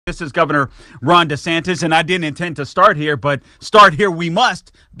This is Governor Ron DeSantis, and I didn't intend to start here, but start here we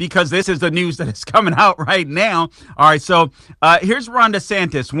must, because this is the news that is coming out right now. All right, so here's Ron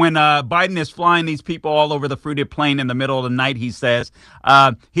DeSantis. When Biden is flying these people all over the fruited plain in the middle of the night, he says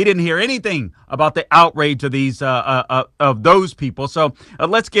he didn't hear anything about the outrage of these of those people. So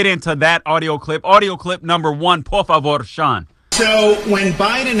let's get into that audio clip. Audio clip number one, por favor, Sean. So when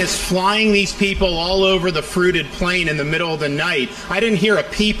Biden is flying these people all over the fruited plain in the middle of the night, I didn't hear a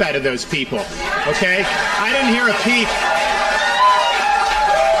peep out of those people, okay? I didn't hear a peep.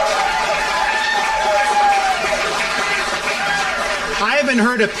 I haven't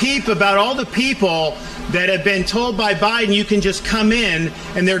heard a peep about all the people that have been told by Biden you can just come in,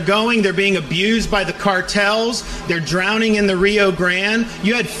 and they're being abused by the cartels, they're drowning in the Rio Grande.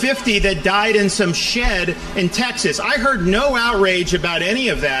 You had 50 that died in some shed in Texas. I heard no outrage about any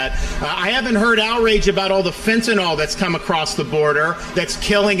of that. I haven't heard outrage about all the fentanyl that's come across the border that's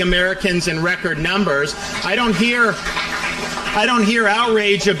killing Americans in record numbers. I don't hear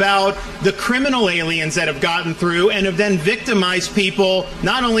outrage about the criminal aliens that have gotten through and have then victimized people,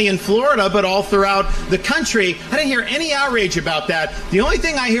 not only in Florida, but all throughout the country. I didn't hear any outrage about that. The only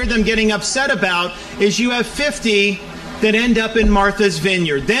thing I hear them getting upset about is you have 50 that end up in Martha's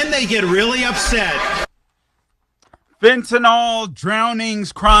Vineyard. Then they get really upset. Fentanyl,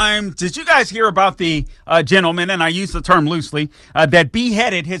 drownings, crime. Did you guys hear about the gentleman, and I use the term loosely, that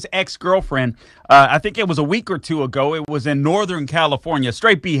beheaded his ex-girlfriend? I think it was a week or two ago. It was in Northern California.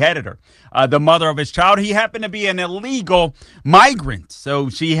 Straight beheaded her. The mother of his child. He happened to be an illegal migrant. So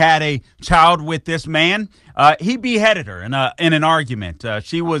she had a child with this man. He beheaded her in an argument.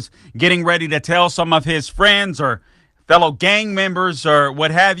 She was getting ready to tell some of his friends or fellow gang members or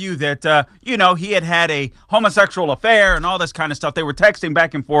what have you that, he had a homosexual affair and all this kind of stuff. They were texting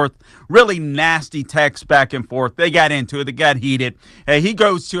back and forth, really nasty texts back and forth. They got into it. They got heated. He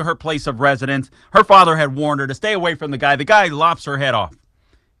goes to her place of residence. Her father had warned her to stay away from the guy. The guy lops her head off.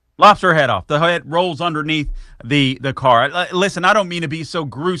 The head rolls underneath the car. Listen, I don't mean to be so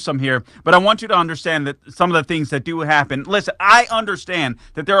gruesome here, but I want you to understand that some of the things that do happen. Listen, I understand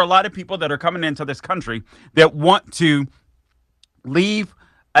that there are a lot of people that are coming into this country that want to leave,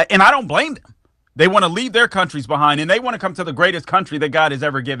 and I don't blame them. They want to leave their countries behind, and they want to come to the greatest country that God has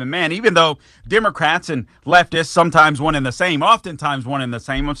ever given man, even though Democrats and leftists, sometimes one and the same, oftentimes one and the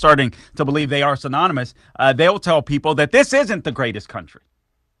same. I'm starting to believe they are synonymous. They'll tell people that this isn't the greatest country.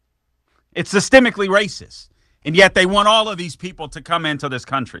 It's systemically racist, and yet they want all of these people to come into this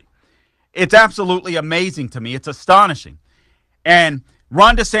country. It's absolutely amazing to me. It's astonishing. And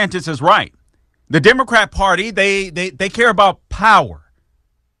Ron DeSantis is right. The Democrat Party, they care about power.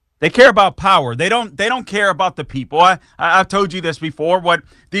 They care about power. They don't care about the people. I've told you this before. What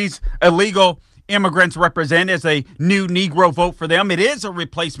these illegal immigrants represent is a new Negro vote for them. It is a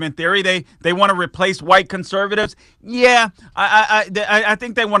replacement theory. They want to replace white conservatives. Yeah, I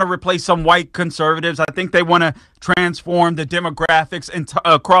think they want to replace some white conservatives. I think they want to transform the demographics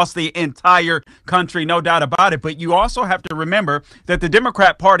across the entire country, no doubt about it. But you also have to remember that the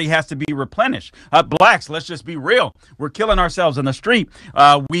Democrat Party has to be replenished. Blacks, let's just be real. We're killing ourselves in the street.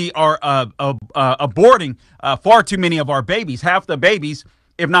 We are aborting far too many of our babies. Half the babies,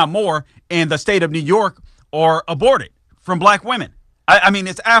 if not more, in the state of New York are aborted from black women. I mean,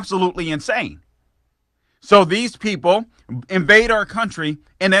 it's absolutely insane. So these people invade our country,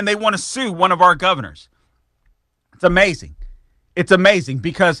 and then they want to sue one of our governors. It's amazing. It's amazing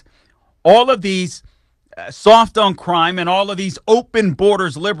because all of these soft on crime and all of these open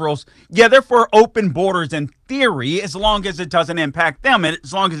borders liberals, yeah, they're for open borders in theory, as long as it doesn't impact them, and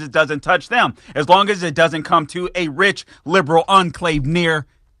as long as it doesn't touch them, as long as it doesn't come to a rich liberal enclave near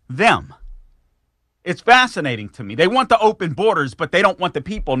them. It's fascinating to me. They want the open borders, but they don't want the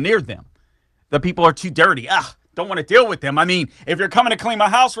people near them. The people are too dirty. Don't want to deal with them. I mean, if you're coming to clean my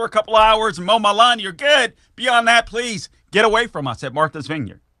house for a couple of hours and mow my lawn, you're good. Beyond that, please get away from us at Martha's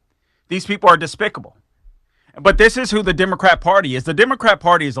Vineyard. These people are despicable. But this is who the Democrat Party is. The Democrat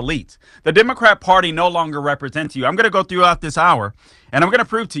Party is elite. The Democrat Party no longer represents you. I'm going to go throughout this hour, and I'm going to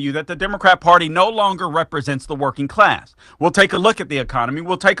prove to you that the Democrat Party no longer represents the working class. We'll take a look at the economy.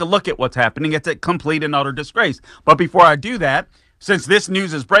 We'll take a look at what's happening. It's a complete and utter disgrace. But before I do that, since this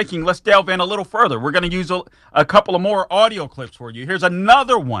news is breaking, let's delve in a little further. We're going to use a couple of more audio clips for you. Here's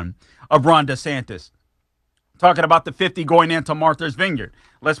another one of Ron DeSantis talking about the 50 going into Martha's Vineyard.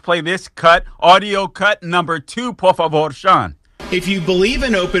 Let's play this cut, audio cut number 2, por favor, Sean. If you believe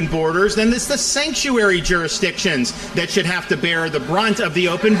in open borders, then it's the sanctuary jurisdictions that should have to bear the brunt of the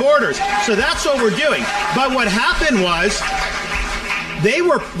open borders. So that's what we're doing. But what happened was they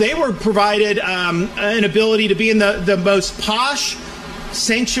were provided an ability to be in the most posh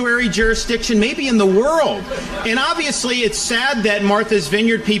sanctuary jurisdiction maybe in the world. And obviously it's sad that Martha's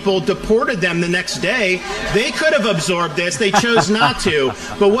Vineyard people deported them the next day. They could have absorbed this. They chose not to.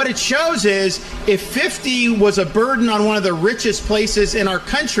 But what it shows is if 50 was a burden on one of the richest places in our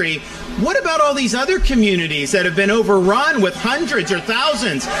country, what about all these other communities that have been overrun with hundreds or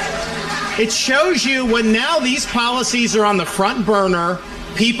thousands? It shows you when now these policies are on the front burner.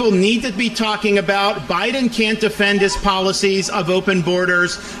 People need to be talking about. Biden can't defend his policies of open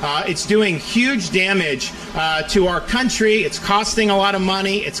borders. It's doing huge damage to our country. It's costing a lot of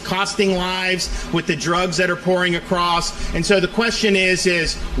money. It's costing lives with the drugs that are pouring across. And so the question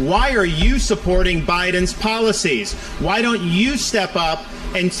is why are you supporting Biden's policies? Why don't you step up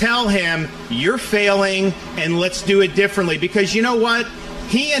and tell him you're failing and let's do it differently? Because you know what?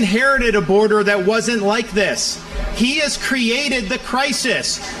 He inherited a border that wasn't like this. He has created the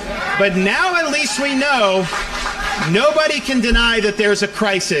crisis. But now at least we know nobody can deny that there's a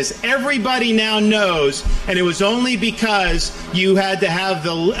crisis. Everybody now knows, and it was only because you had to have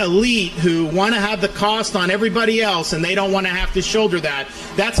the elite who want to have the cost on everybody else, and they don't want to have to shoulder that.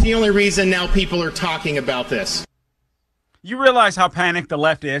 That's the only reason now people are talking about this. You realize how panicked the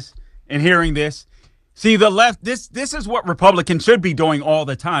left is in hearing this? See, the left, this is what Republicans should be doing all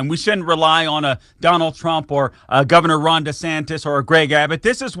the time. We shouldn't rely on a Donald Trump or Governor Ron DeSantis or a Greg Abbott.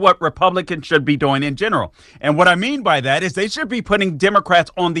 This is what Republicans should be doing in general. And what I mean by that is they should be putting Democrats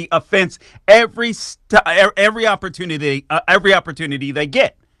on the offense every opportunity they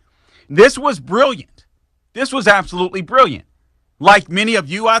get. This was brilliant. This was absolutely brilliant. Like many of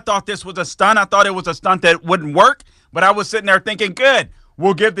you, I thought this was a stunt. I thought it was a stunt that wouldn't work. But I was sitting there thinking, good.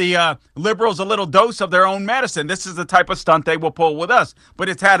 We'll give the liberals a little dose of their own medicine. This is the type of stunt they will pull with us. But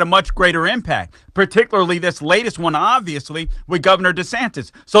it's had a much greater impact, particularly this latest one, obviously, with Governor DeSantis.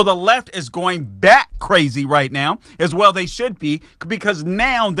 So the left is going bat crazy right now, as well they should be, because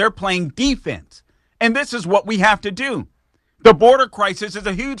now they're playing defense. And this is what we have to do. The border crisis is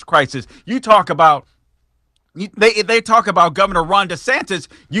a huge crisis. You talk about They talk about Governor Ron DeSantis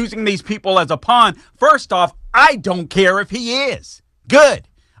using these people as a pawn. First off, I don't care if he is. Good.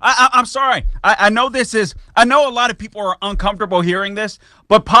 I'm sorry. I know I know a lot of people are uncomfortable hearing this,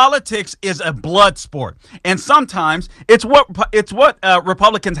 but politics is a blood sport. And sometimes it's what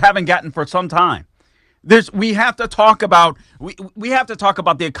Republicans haven't gotten for some time. We have to talk about we have to talk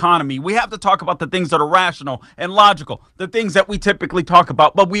about the economy. We have to talk about the things that are rational and logical, the things that we typically talk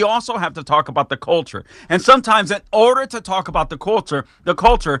about. But we also have to talk about the culture. And sometimes, in order to talk about the culture,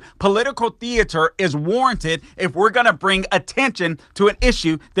 political theater is warranted if we're going to bring attention to an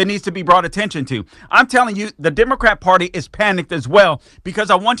issue that needs to be brought attention to. I'm telling you, the Democrat Party is panicked as well,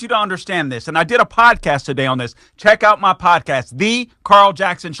 because I want you to understand this. And I did a podcast today on this. Check out my podcast,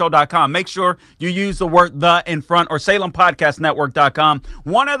 thecarljacksonshow.com. Make sure you use the word "the" in front, or SalemPodcastNetwork.com.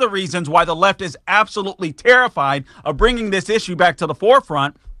 One of the reasons why the left is absolutely terrified of bringing this issue back to the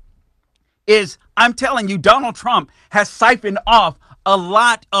forefront is, I'm telling you, Donald Trump has siphoned off a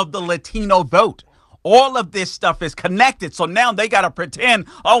lot of the Latino vote. All of this stuff is connected. So now they got to pretend,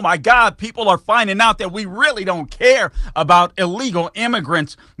 oh my God, people are finding out that we really don't care about illegal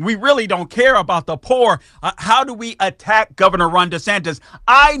immigrants. We really don't care about the poor. How do we attack Governor Ron DeSantis?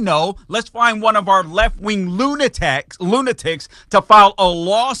 I know. Let's find one of our left-wing lunatics to file a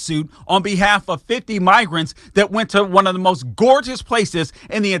lawsuit on behalf of 50 migrants that went to one of the most gorgeous places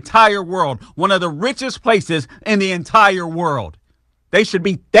in the entire world, one of the richest places in the entire world. They should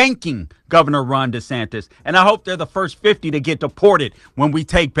be thanking Governor Ron DeSantis, and I hope they're the first 50 to get deported when we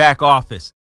take back office.